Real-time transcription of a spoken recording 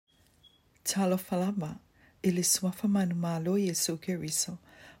MATALA falama, I le manumalo Iesu Keriso,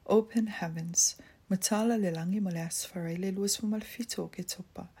 open heavens, MATALA le langi mo le FARAILE luas fu malfito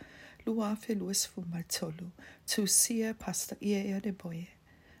OKETOPA, luafe luas fu maltolu, tu sia pasta ia de boye,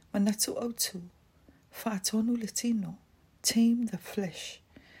 Manatu Autu, Faatonu le tino, Tame the Flesh,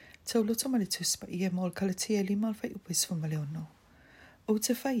 Tauloto I le Tusi Paia mo Kalatia lima Upu Folafola,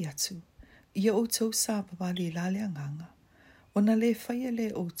 outou faiatu, outou sāvavali la le Agaga, ona le faia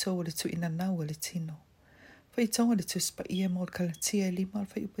le outou le tu inanau le tino. Faitauga le Tusi Paia mo Kalatia lima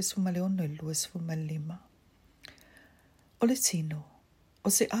Upu Folafola luas fu lima. O le tino, o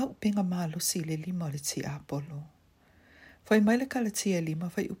se auupega malosi le lima o le tiapolo. Fai mai le Kalatia lima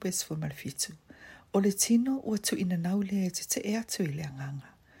Upu Folafola, o le tino ua tu inanau le tete atu I le Agaga.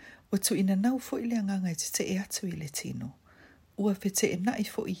 Ua tu inanau fo I le Agaga tete atu I le tino. Ua fete nai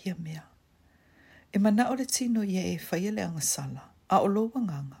fo ia mea. E manao le tino ia faia le agasala, a o lo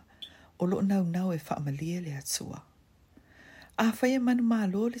Agaga, o lo naunau faamalie le Atua. A faia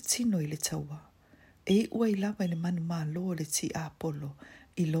manumalo le tino I le taua, e ua I lava le manumalo le tiapolo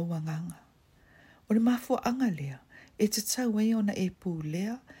I lo Agaga. O le mafuaaga lea, e te tau ai ona pu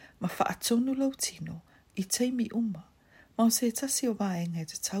lea, ma faatonu lo tino, I taimi uma, ma o se tasi o vaenga e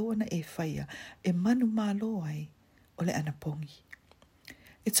te tau ona faia, e manumalo ai, o le anapongi.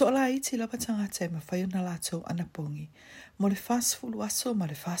 E tola iti lava tangata e mawhai o na lato anapongi, mo le fasfulu aso ma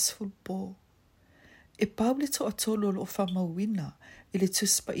le fasfulu po. E pau le toa tolo lo whamauina I le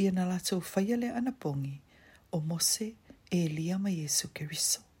Tusi Paia na lato whaia le anapongi, o Mose e Elia ma Iesu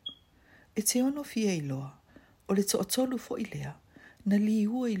Keriso. E te ono fia iloa, o le toa tolu fo ilea, na li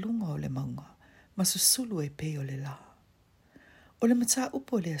ua I lunga o le maunga, ma susulu e pe o le la. O le mata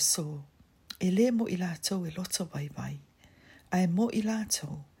upo le aso, e le mo I lato e loto vai vai. Ai mo I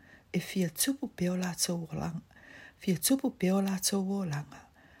lato, e fia tupu peo lato o langa, fia tupu peo lato o langa,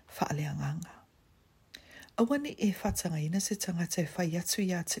 faale Agaga. Awani e fatanga ina se tangata e fai atu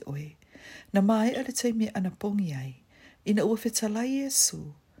ia te oe, na mae ale teimi anapongi ai, ina ua fetalai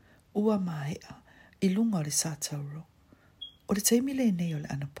Iesu, ua maea, I lunga o le sātauro, o le teimi le nei o le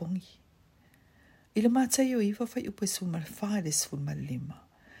anapongi. I le mātai o iwa fai upu FARAILE lima,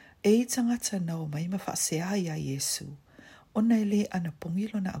 e I tangata na o mai ma whaasea ia Iesu, o nei le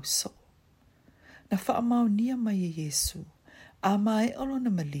anapongi lo na auso. Na whaamau nia mai Iesu, a mai olo na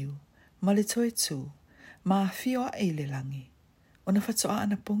maliu, ma le toe tu, ma fio a le langi, o na whatoa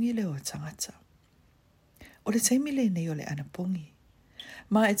anapongi le o tangata. O le teimi le nei o le anapongi,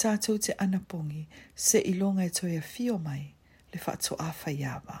 ma e tātou te anapongi se ilonga e toe a fio mai le whatoa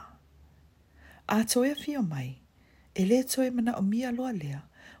faiawa. A toe a fio mai, e le toe mana o mia loa lea,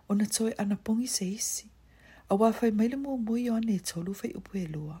 o na toe anapongi se isi, a wawhai mai le mua mui o ane tolu fai upu e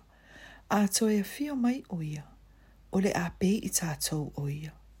lua, a toe a fio mai oia, o le a pei I tātou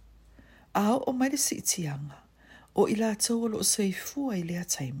oia. A o mai le si itianga, o I lātou o lo seifua I lea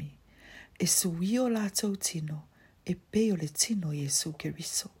taimi, e sui o lātou tino, e pei o le tino Iesu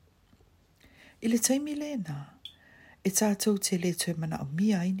Keriso. I le taimi le na, e tātou te le toe mana o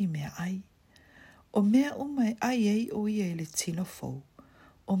mia aini mea ai, o mea umai ai ei o ia I le tino fou,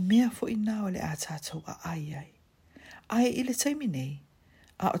 o mea fo ina o le a tātou a ai ai. Ai I le taimi nei,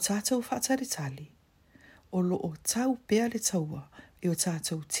 a o tātou whataritali, o lo o tau pea le taua I o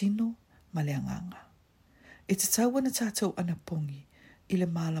tātou tino ma le Agaga. E te taua na tātou anapongi I le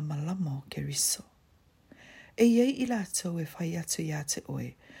malama Keriso. E iei I lātou e whai atu ia te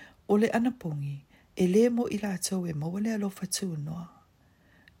oe, o le anapongi, e le mo I lātou e maua le alofa tūnoa,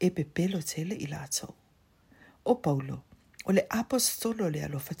 e pepelo tele I lātou. O Paulo, o le apostolo le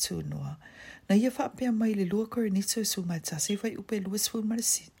alofa tūnoa, na ia whaapea mai le lua korinito su mai tasi vai upe luas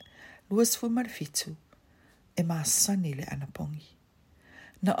fu marfitu, e maasani le anapongi.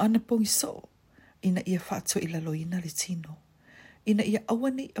 Na anapongi so, ina ia whaato I laloina le tino, ina ia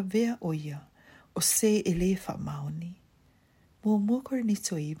awani a vea o ia, o se e le whaamaoni. Mua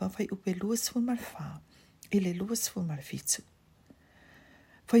korinito iwa vai upe luas fu marfa, I le luas fu marfitu.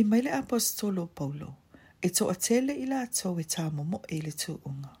 Fai mai le apostolo Paulo, e toa tele I lātou e tā momo e le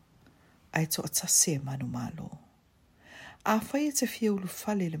tuunga, ai toa tase manumalo. Afai e te fiulu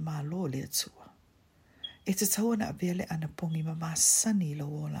fale le malo le Atua, e te taua na avea le anapongi ma masani lo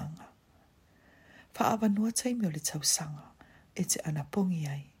olanga. Whaawanua taimi o le tausanga, e te anapongi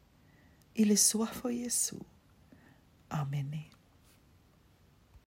ai, I le suafo Iesu. Amene.